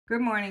Good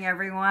morning,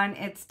 everyone.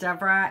 It's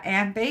Deborah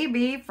and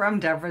Baby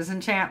from Deborah's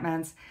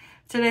Enchantments.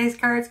 Today's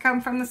cards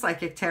come from the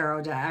Psychic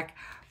Tarot deck.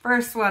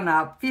 First one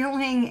up,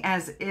 feeling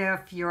as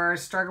if you're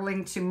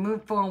struggling to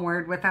move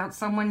forward without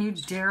someone you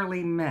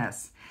dearly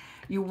miss.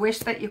 You wish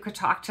that you could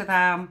talk to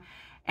them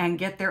and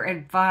get their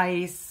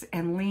advice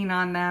and lean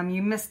on them.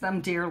 You miss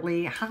them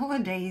dearly.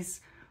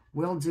 Holidays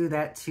will do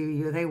that to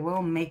you. They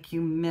will make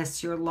you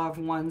miss your loved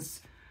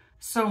ones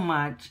so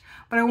much.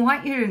 But I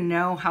want you to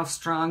know how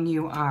strong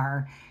you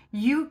are.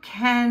 You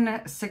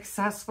can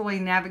successfully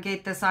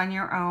navigate this on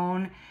your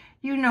own.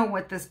 You know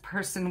what this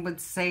person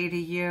would say to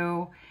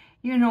you.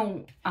 You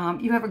know,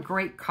 you have a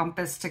great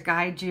compass to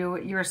guide you.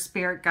 Your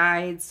spirit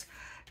guides,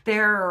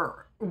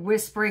 they're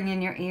whispering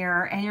in your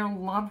ear, and your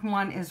loved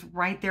one is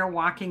right there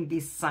walking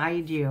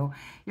beside you.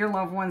 Your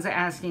loved one's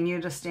asking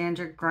you to stand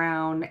your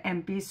ground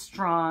and be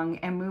strong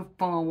and move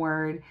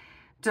forward.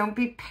 Don't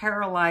be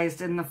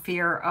paralyzed in the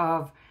fear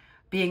of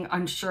being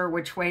unsure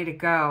which way to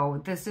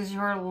go. This is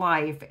your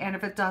life, and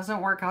if it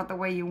doesn't work out the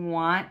way you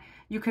want,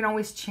 you can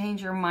always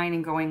change your mind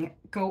and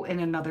go in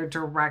another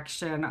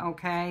direction,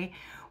 okay?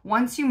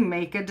 Once you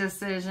make a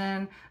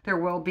decision, there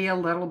will be a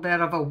little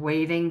bit of a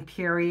waiting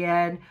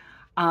period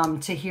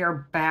to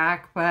hear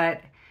back,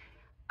 but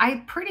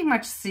I pretty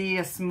much see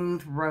a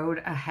smooth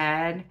road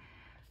ahead.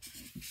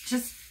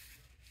 Just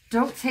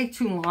don't take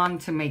too long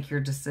to make your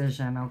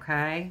decision,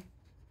 okay?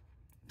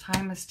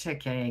 Time is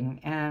ticking,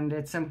 and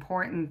it's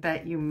important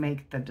that you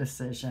make the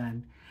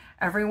decision.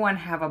 Everyone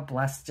have a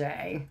blessed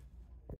day.